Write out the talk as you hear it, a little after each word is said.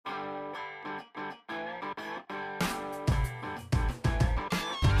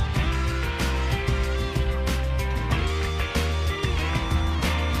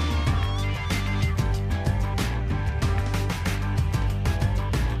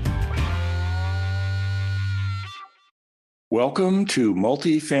Welcome to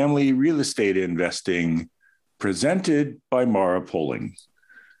Multifamily Real Estate Investing, presented by Mara Poling.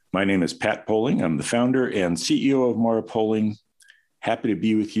 My name is Pat Poling. I'm the founder and CEO of Mara Poling. Happy to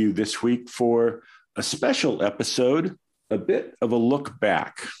be with you this week for a special episode, a bit of a look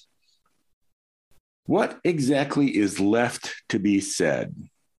back. What exactly is left to be said?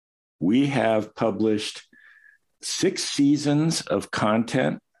 We have published 6 seasons of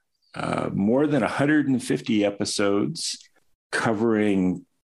content, more than 150 episodes, covering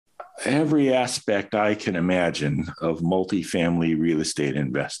every aspect I can imagine of multifamily real estate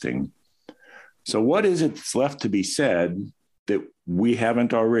investing. So what is it that's left to be said that we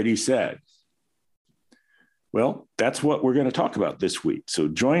haven't already said? Well, that's what we're going to talk about this week. So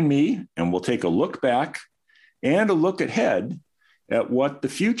join me and we'll take a look back and a look ahead at what the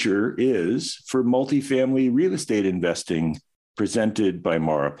future is for multifamily real estate investing, presented by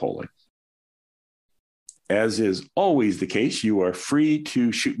Mara Poling. As is always the case, you are free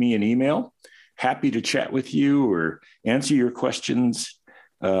to shoot me an email. Happy to chat with you or answer your questions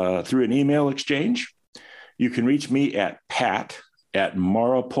through an email exchange. You can reach me at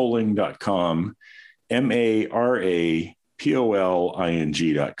pat@marapoling.com,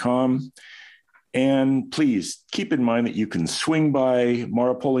 MARAPOLING.com. And please keep in mind that you can swing by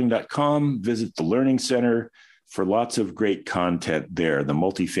marapoling.com, visit the Learning Center for lots of great content there. The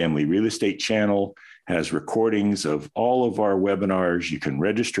Multifamily Real Estate channel has recordings of all of our webinars. You can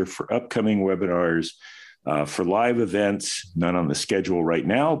register for upcoming webinars, for live events, none on the schedule right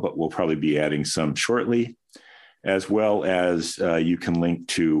now, but we'll probably be adding some shortly, as well as you can link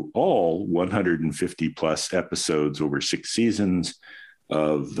to all 150 plus episodes over 6 seasons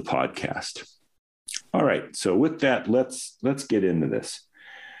of the podcast. All right, so with that, let's get into this.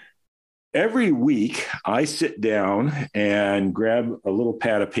 Every week, I sit down and grab a little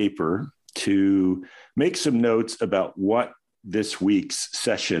pad of paper to make some notes about what this week's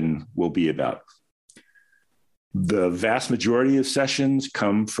session will be about. The vast majority of sessions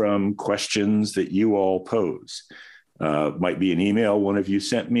come from questions that you all pose. Might be an email one of you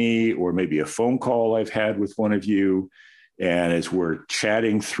sent me, or maybe a phone call I've had with one of you. And as we're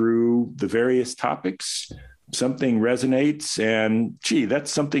chatting through the various topics, something resonates and, gee,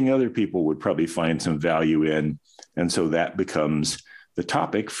 that's something other people would probably find some value in. And so that becomes the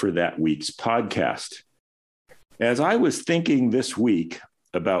topic for that week's podcast. As I was thinking this week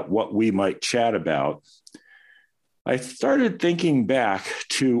about what we might chat about, I started thinking back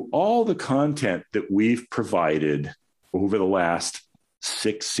to all the content that we've provided over the last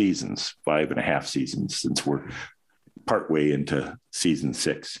 6 seasons, 5.5 seasons, since we're partway into season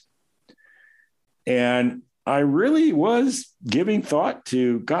 6. And I really was giving thought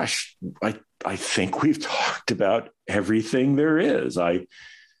to, gosh, I think we've talked about everything there is.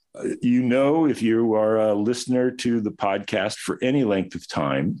 If you are a listener to the podcast for any length of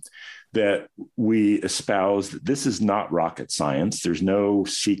time, that we espouse that this is not rocket science. There's no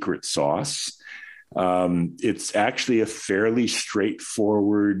secret sauce. It's actually a fairly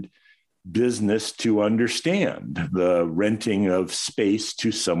straightforward business to understand, the renting of space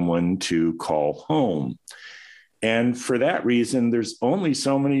to someone to call home. And for that reason, there's only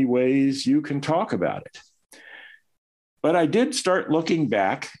so many ways you can talk about it. But I did start looking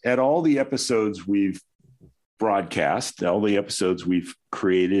back at all the episodes we've broadcast, all the episodes we've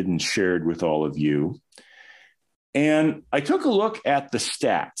created and shared with all of you. And I took a look at the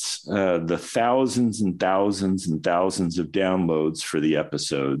stats, the thousands and thousands and thousands of downloads for the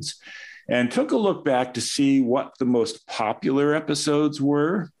episodes, and took a look back to see what the most popular episodes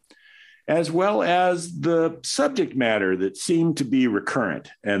were, as well as the subject matter that seemed to be recurrent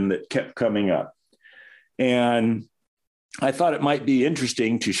and that kept coming up. And I thought it might be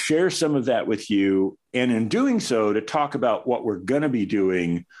interesting to share some of that with you, and in doing so, to talk about what we're going to be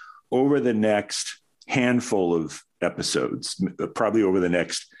doing over the next handful of episodes, probably over the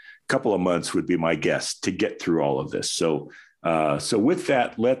next couple of months would be my guess, to get through all of this. So with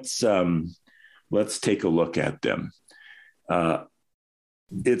that, let's take a look at them.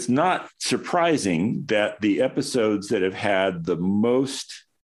 It's not surprising that the episodes that have had the most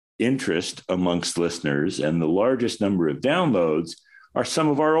interest amongst listeners and the largest number of downloads are some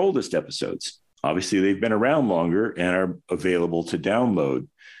of our oldest episodes. Obviously, they've been around longer and are available to download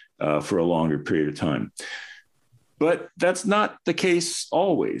for a longer period of time. But that's not the case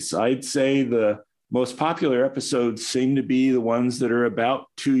always. I'd say the most popular episodes seem to be the ones that are about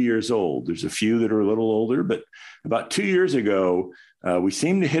 2 years old. There's a few that are a little older, but about 2 years ago, we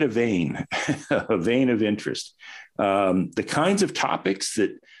seem to hit a vein, a vein of interest. The kinds of topics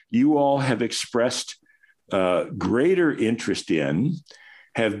that you all have expressed greater interest in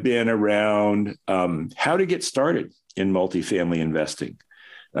have been around how to get started in multifamily investing.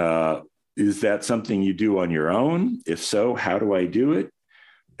 Is that something you do on your own? If so, how do I do it?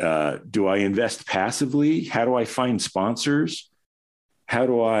 Do I invest passively? How do I find sponsors? How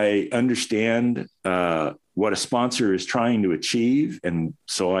do I understand what a sponsor is trying to achieve? And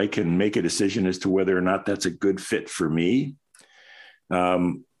so I can make a decision as to whether or not that's a good fit for me.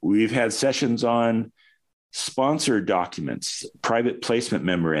 We've had sessions on sponsor documents, private placement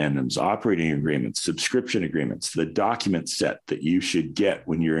memorandums, operating agreements, subscription agreements, the document set that you should get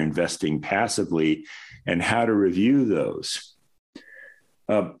when you're investing passively, and how to review those.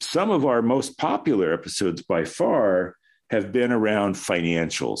 Some of our most popular episodes by far have been around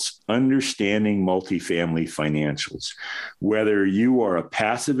financials, understanding multifamily financials. Whether you are a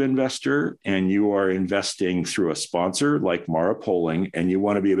passive investor and you are investing through a sponsor like Mara Poling, and you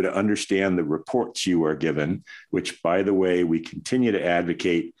want to be able to understand the reports you are given, which, by the way, we continue to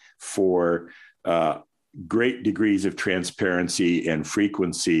advocate for great degrees of transparency and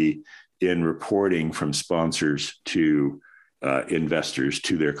frequency in reporting from sponsors to investors,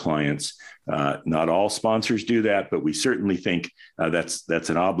 to their clients. Not all sponsors do that, but we certainly think that's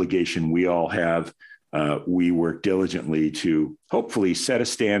an obligation we all have. We work diligently to hopefully set a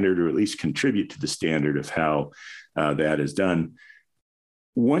standard, or at least contribute to the standard of how that is done.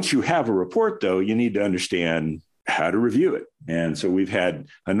 Once you have a report, though, you need to understand how to review it. And so we've had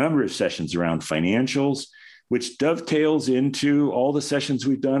a number of sessions around financials, which dovetails into all the sessions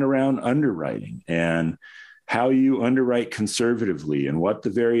we've done around underwriting and how you underwrite conservatively and what the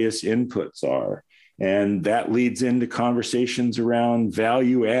various inputs are. And that leads into conversations around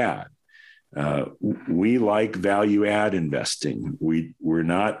value add. We like value add investing. We're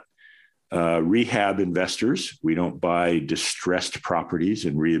not rehab investors. We don't buy distressed properties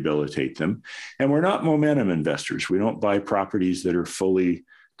and rehabilitate them. And we're not momentum investors. We don't buy properties that are fully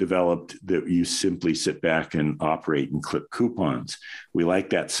developed that you simply sit back and operate and clip coupons. We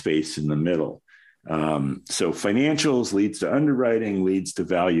like that space in the middle. So financials leads to underwriting, leads to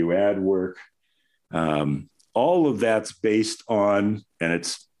value add work. All of that's based on, and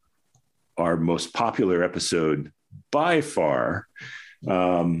it's our most popular episode by far,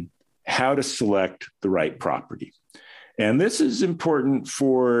 how to select the right property. And this is important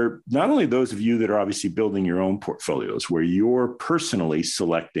for not only those of you that are obviously building your own portfolios where you're personally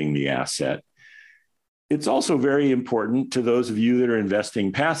selecting the asset. It's also very important to those of you that are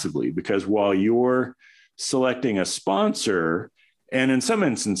investing passively, because while you're selecting a sponsor, and in some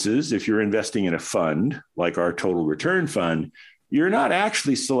instances, if you're investing in a fund like our total return fund, you're not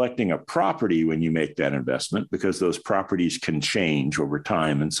actually selecting a property when you make that investment, because those properties can change over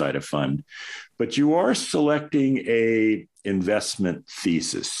time inside a fund, but you are selecting a investment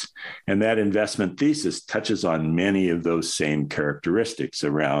thesis. And that investment thesis touches on many of those same characteristics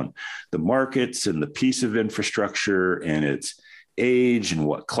around the markets and the piece of infrastructure and its age and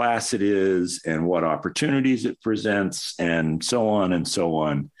what class it is and what opportunities it presents, and so on and so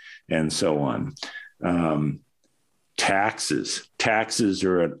on and so on. Taxes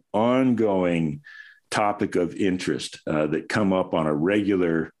are an ongoing topic of interest that come up on a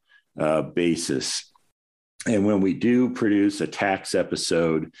regular basis. And when we do produce a tax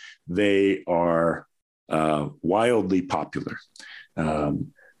episode, they are wildly popular.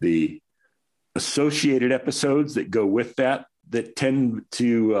 The associated episodes that go with that tend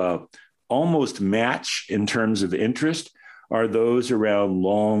to almost match in terms of interest are those around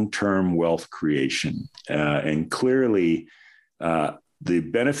long-term wealth creation. And clearly, the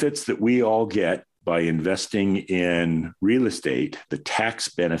benefits that we all get by investing in real estate, the tax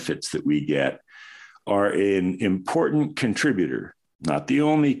benefits that we get, are an important contributor, not the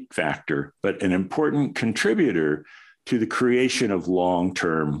only factor, but an important contributor to the creation of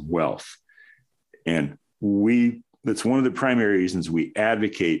long-term wealth. And that's one of the primary reasons we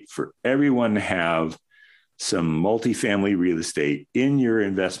advocate for everyone to have some multifamily real estate in your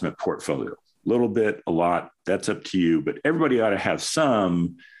investment portfolio. A little bit, a lot, that's up to you, but everybody ought to have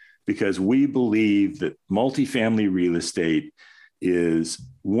some, because we believe that multifamily real estate is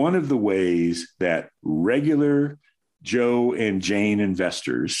one of the ways that regular Joe and Jane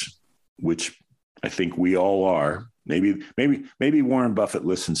investors, which I think we all are, maybe Warren Buffett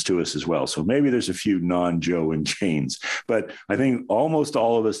listens to us as well. So maybe there's a few non-Joe and Janes, but I think almost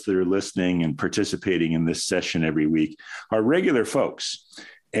all of us that are listening and participating in this session every week are regular folks.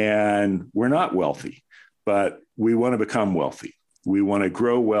 And we're not wealthy, but we want to become wealthy. We want to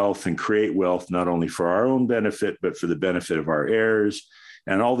grow wealth and create wealth, not only for our own benefit, but for the benefit of our heirs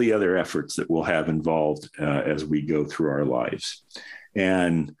and all the other efforts that we'll have involved as we go through our lives.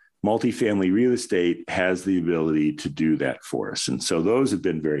 And multifamily real estate has the ability to do that for us. And so those have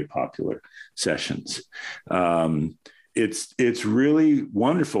been very popular sessions. It's really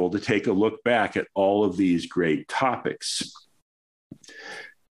wonderful to take a look back at all of these great topics.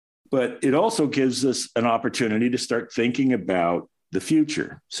 But it also gives us an opportunity to start thinking about the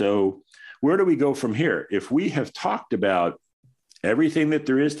future. So where do we go from here? If we have talked about everything that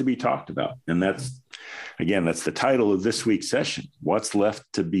there is to be talked about, and that's the title of this week's session, what's left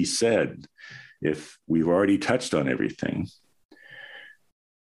to be said if we've already touched on everything?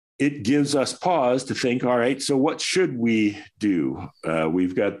 It gives us pause to think, all right, so what should we do?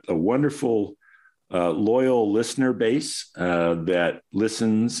 We've got a wonderful loyal listener base that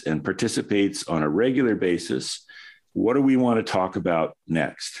listens and participates on a regular basis. What do we want to talk about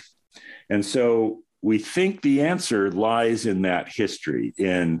next? And so we think the answer lies in that history,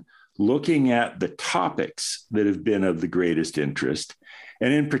 in looking at the topics that have been of the greatest interest.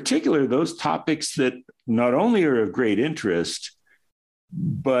 And in particular, those topics that not only are of great interest,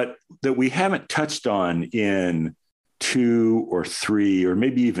 but that we haven't touched on in 2 or 3 or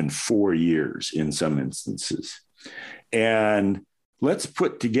maybe even 4 years in some instances. And let's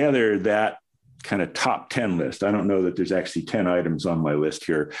put together that kind of top 10 list. I don't know that there's actually 10 items on my list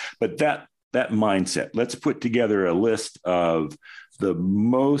here, but that mindset. Let's put together a list of the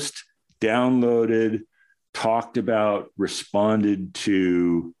most downloaded, talked about, responded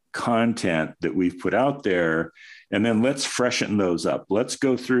to content that we've put out there. And then let's freshen those up. Let's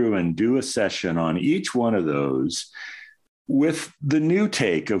go through and do a session on each one of those with the new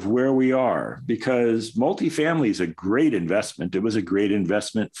take of where we are, because multifamily is a great investment. It was a great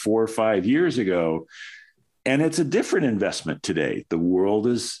investment 4 or 5 years ago. And it's a different investment today. The world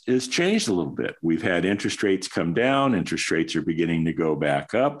is changed a little bit. We've had interest rates come down. Interest rates are beginning to go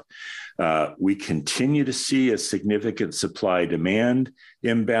back up. We continue to see a significant supply-demand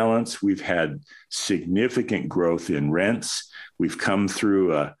imbalance. We've had significant growth in rents. We've come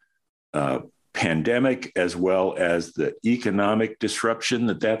through a pandemic as well as the economic disruption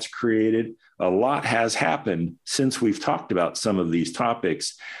that's created. A lot has happened since we've talked about some of these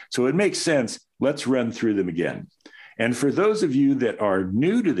topics. So it makes sense. Let's run through them again. And for those of you that are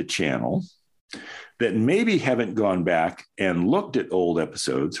new to the channel, that maybe haven't gone back and looked at old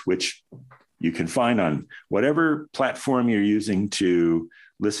episodes, which you can find on whatever platform you're using to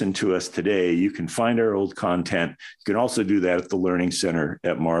listen to us today, you can find our old content. You can also do that at the Learning Center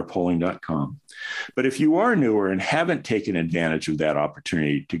at marapoling.com. But if you are newer and haven't taken advantage of that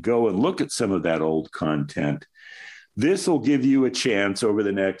opportunity to go and look at some of that old content, this will give you a chance over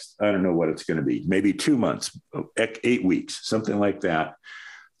the next, I don't know what it's going to be, maybe 2 months, 8 weeks, something like that,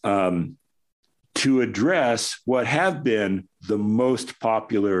 to address what have been the most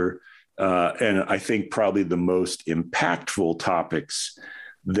popular and I think probably the most impactful topics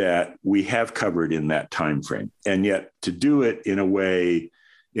that we have covered in that time frame. And yet to do it in a way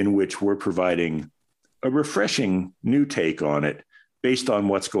in which we're providing a refreshing new take on it based on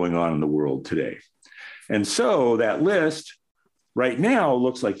what's going on in the world today. And so that list right now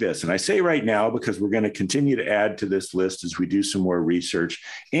looks like this. And I say right now because we're going to continue to add to this list as we do some more research.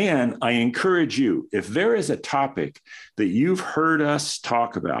 And I encourage you, if there is a topic that you've heard us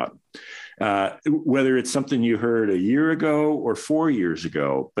talk about, whether it's something you heard a year ago or 4 years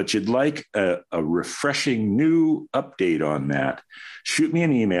ago, but you'd like a refreshing new update on that, shoot me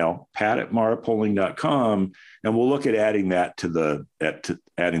an email, pat@marapoling.com, and we'll look at adding that to the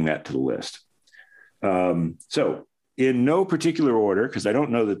list. So in no particular order, because I don't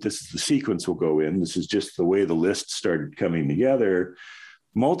know that this is the sequence we'll go in, this is just the way the list started coming together,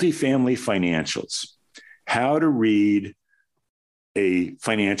 multifamily financials, how to read a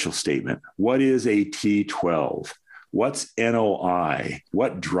financial statement. What is a T12? What's NOI?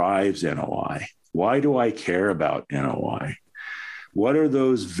 What drives NOI? Why do I care about NOI? What are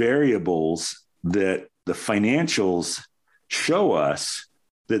those variables that the financials show us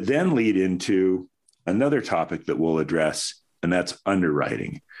that then lead into another topic that we'll address, and that's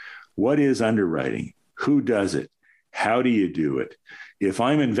underwriting. What is underwriting? Who does it? How do you do it? If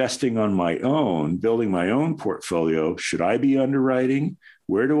I'm investing on my own, building my own portfolio, should I be underwriting?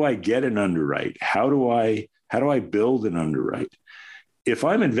 Where do I get an underwrite? How do I build an underwrite? If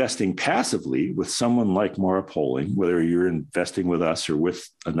I'm investing passively with someone like Marapoling, whether you're investing with us or with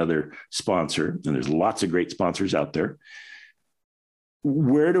another sponsor, and there's lots of great sponsors out there,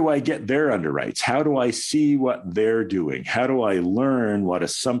 where do I get their underwrites? How do I see what they're doing? How do I learn what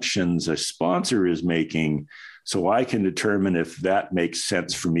assumptions a sponsor is making so I can determine if that makes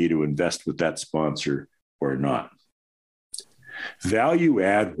sense for me to invest with that sponsor or not? Value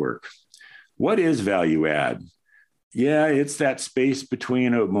add work. What is value add? Yeah, it's that space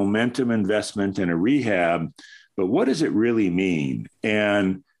between a momentum investment and a rehab. But what does it really mean?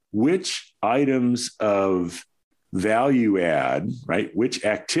 And which items of value add, right? Which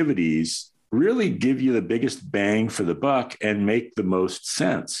activities really give you the biggest bang for the buck and make the most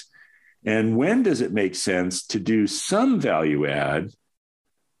sense? And when does it make sense to do some value add,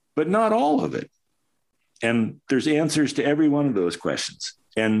 but not all of it? And there's answers to every one of those questions.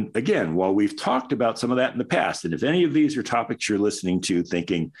 And again, while we've talked about some of that in the past, and if any of these are topics you're listening to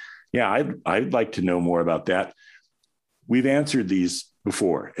thinking, yeah, I'd like to know more about that, we've answered these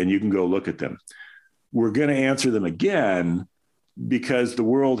before, and you can go look at them. We're going to answer them again because the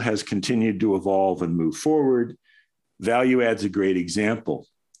world has continued to evolve and move forward. Value add's a great example.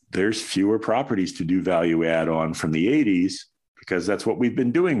 There's fewer properties to do value add on from the 80s because that's what we've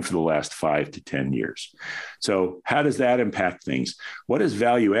been doing for the last 5 to 10 years. So how does that impact things? What does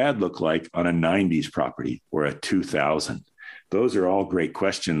value add look like on a 90s property or a 2000? Those are all great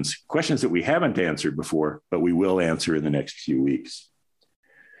questions that we haven't answered before, but we will answer in the next few weeks.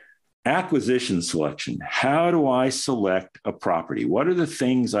 Acquisition selection. How do I select a property? What are the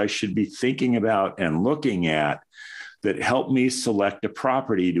things I should be thinking about and looking at that help me select a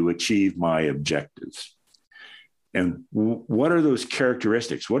property to achieve my objectives? And what are those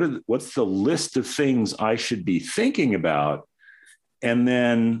characteristics? What's the list of things I should be thinking about? And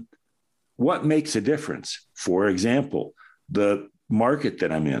then what makes a difference? For example, the market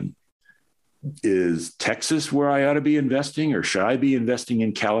that I'm in. Is Texas where I ought to be investing, or should I be investing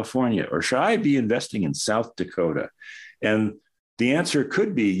in California, or should I be investing in South Dakota? And the answer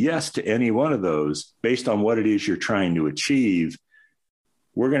could be yes to any one of those based on what it is you're trying to achieve.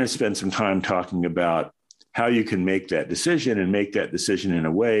 We're going to spend some time talking about how you can make that decision and make that decision in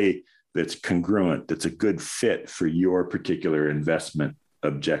a way that's congruent, that's a good fit for your particular investment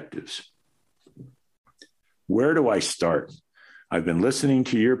objectives. Where do I start? I've been listening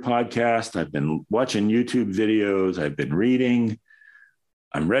to your podcast. I've been watching YouTube videos. I've been reading.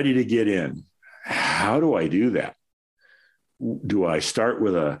 I'm ready to get in. How do I do that? Do I start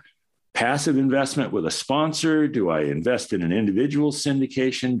with a passive investment with a sponsor? Do I invest in an individual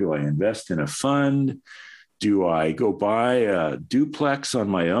syndication? Do I invest in a fund? Do I go buy a duplex on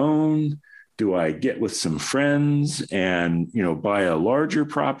my own? Do I get with some friends and, buy a larger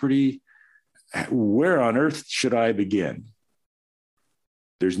property? Where on earth should I begin?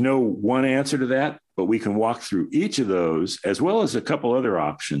 There's no one answer to that, but we can walk through each of those as well as a couple other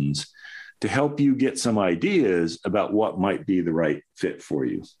options to help you get some ideas about what might be the right fit for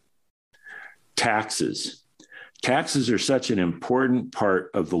you. Taxes. Taxes are such an important part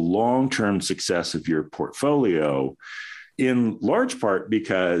of the long-term success of your portfolio, in large part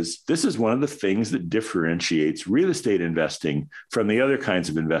because this is one of the things that differentiates real estate investing from the other kinds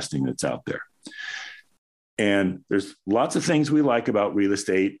of investing that's out there. And there's lots of things we like about real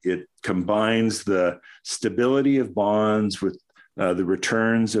estate. It combines the stability of bonds with the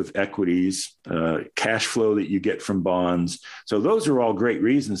returns of equities, cash flow that you get from bonds. So those are all great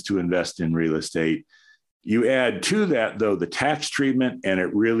reasons to invest in real estate. You add to that, though, the tax treatment, and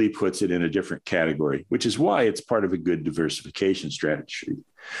it really puts it in a different category, which is why it's part of a good diversification strategy.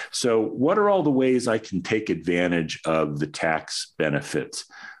 So what are all the ways I can take advantage of the tax benefits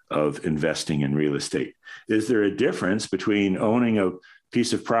of investing in real estate? Is there a difference between owning a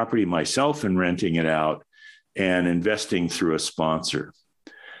piece of property myself and renting it out and investing through a sponsor?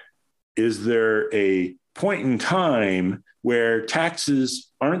 Is there a point in time where taxes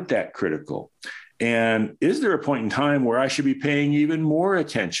aren't that critical? And is there a point in time where I should be paying even more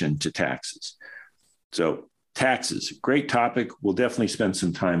attention to taxes? So taxes, great topic. We'll definitely spend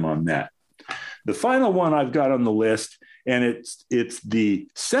some time on that. The final one I've got on the list, and it's the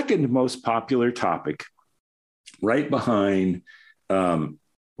second most popular topic, right behind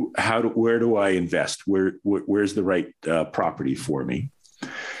where do I invest? Where's the right property for me?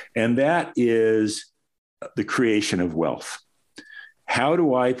 And that is the creation of wealth. How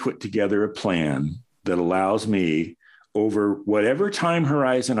do I put together a plan that allows me over whatever time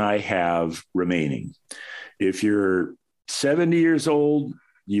horizon I have remaining? If you're 70 years old,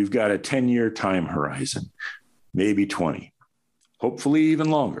 you've got a 10-year time horizon, maybe 20, hopefully even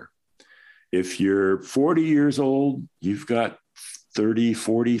longer. If you're 40 years old, you've got 30,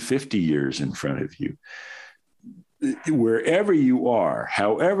 40, 50 years in front of you. Wherever you are,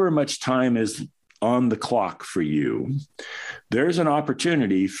 however much time is on the clock for you, there's an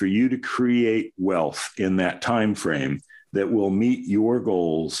opportunity for you to create wealth in that time frame that will meet your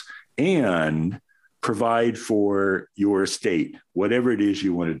goals and provide for your estate, whatever it is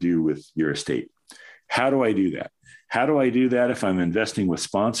you want to do with your estate. How do I do that? How do I do that if I'm investing with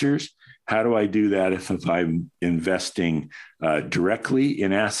sponsors? How do I do that if I'm investing directly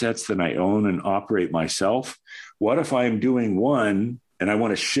in assets that I own and operate myself? What if I'm doing one and I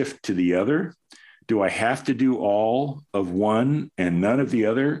want to shift to the other? Do I have to do all of one and none of the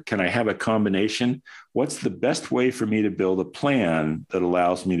other? Can I have a combination? What's the best way for me to build a plan that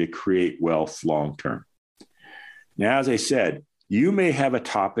allows me to create wealth long term? Now, as I said, you may have a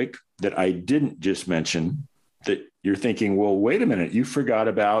topic that I didn't just mention that you're thinking, well, wait a minute, you forgot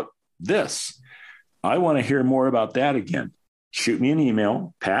about this. I want to hear more about that again. Shoot me an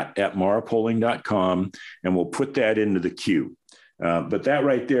email, pat@marapoling.com, and we'll put that into the queue. But that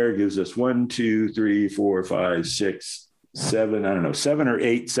right there gives us 1, 2, 3, 4, 5, 6, 7, 7 or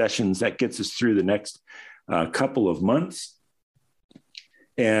 8 sessions. That gets us through the next couple of months.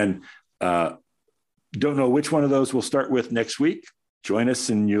 And don't know which one of those we'll start with next week. Join us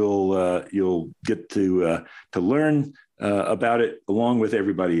and you'll get to learn about it along with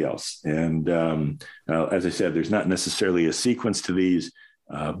everybody else. And as I said, there's not necessarily a sequence to these,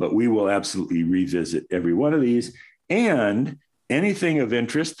 but we will absolutely revisit every one of these. And anything of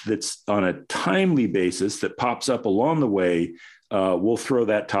interest that's on a timely basis that pops up along the way, we'll throw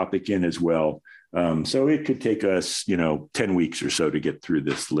that topic in as well. So it could take us, 10 weeks or so to get through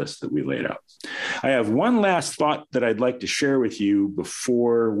this list that we laid out. I have one last thought that I'd like to share with you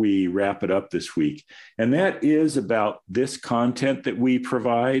before we wrap it up this week. And that is about this content that we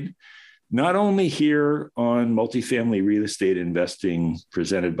provide, not only here on multifamily real estate investing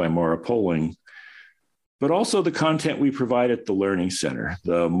presented by Mara Poling, but also the content we provide at the Learning Center,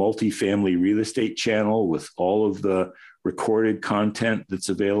 the multifamily real estate channel with all of the recorded content that's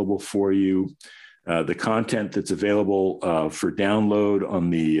available for you, the content that's available for download on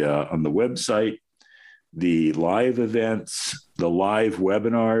the website, the live events, the live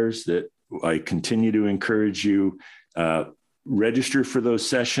webinars that I continue to encourage you register for those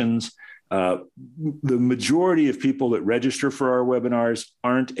sessions. The majority of people that register for our webinars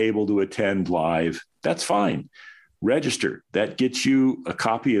aren't able to attend live. That's fine. Register. That gets you a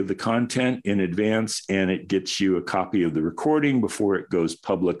copy of the content in advance, and it gets you a copy of the recording before it goes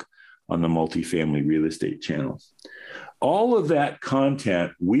public on the multifamily real estate channel. All of that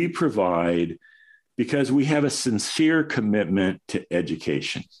content we provide because we have a sincere commitment to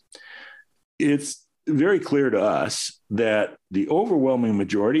education. It's very clear to us that the overwhelming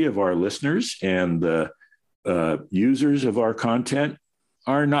majority of our listeners and the users of our content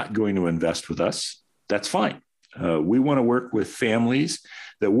are not going to invest with us. That's fine. We want to work with families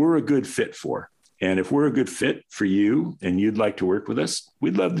that we're a good fit for. And if we're a good fit for you and you'd like to work with us,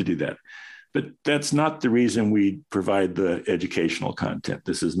 we'd love to do that. But that's not the reason we provide the educational content.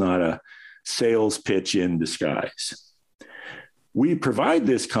 This is not a sales pitch in disguise. We provide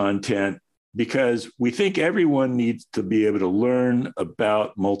this content because we think everyone needs to be able to learn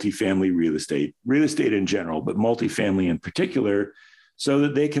about multifamily real estate in general, but multifamily in particular, so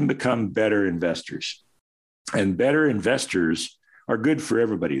that they can become better investors. And better investors are good for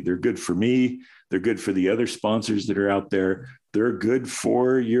everybody. They're good for me. They're good for the other sponsors that are out there. They're good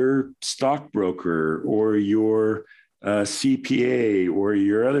for your stockbroker or your CPA or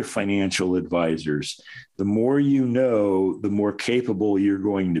your other financial advisors. The more you know, the more capable you're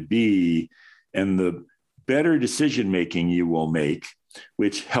going to be, and the better decision-making you will make,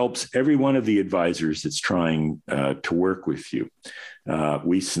 which helps every one of the advisors that's trying to work with you.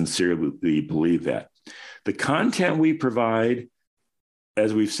 We sincerely believe that. The content we provide,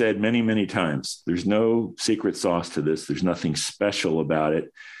 as we've said many, many times, there's no secret sauce to this. There's nothing special about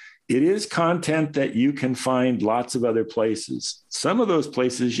it. It is content that you can find lots of other places. Some of those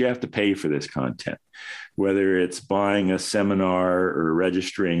places you have to pay for this content, whether it's buying a seminar or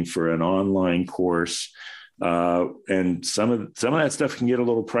registering for an online course. And some of that stuff can get a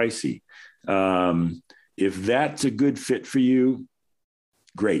little pricey. If that's a good fit for you,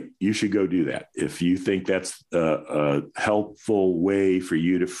 great. You should go do that. If you think that's a helpful way for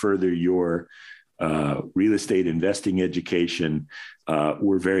you to further your real estate investing education,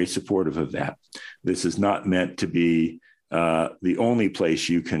 we're very supportive of that. This is not meant to be the only place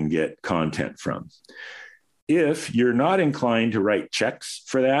you can get content from. If you're not inclined to write checks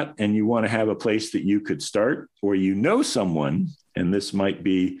for that and you want to have a place that you could start, or you know someone, and this might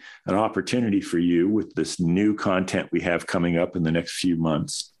be an opportunity for you with this new content we have coming up in the next few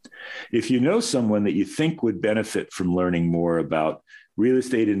months. If you know someone that you think would benefit from learning more about real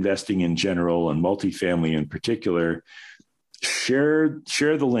estate investing in general and multifamily in particular, share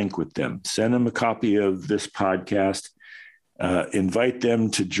the link with them. Send them a copy of this podcast. Invite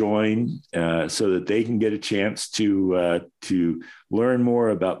them to join so that they can get a chance to learn more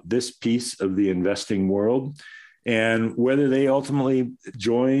about this piece of the investing world. And whether they ultimately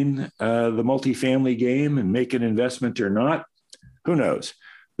join the multifamily game and make an investment or not, who knows?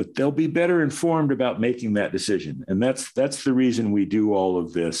 But they'll be better informed about making that decision. And that's the reason we do all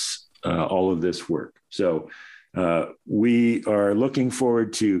of this work. So we are looking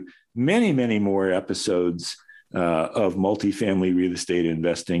forward to many, many more episodes of multifamily real estate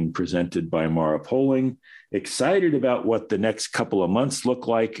investing presented by Mara Poling. Excited about what the next couple of months look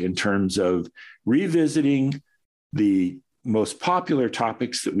like in terms of revisiting the most popular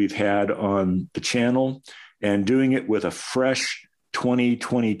topics that we've had on the channel and doing it with a fresh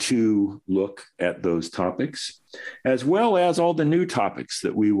 2022 look at those topics, as well as all the new topics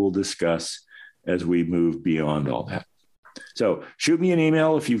that we will discuss as we move beyond all that. So shoot me an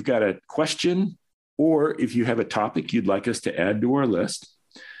email if you've got a question or if you have a topic you'd like us to add to our list.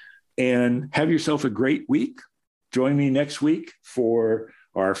 And have yourself a great week. Join me next week for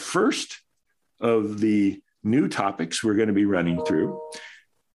our first of the new topics we're going to be running through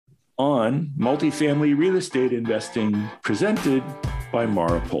on multifamily real estate investing presented by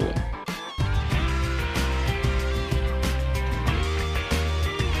Mara Poling.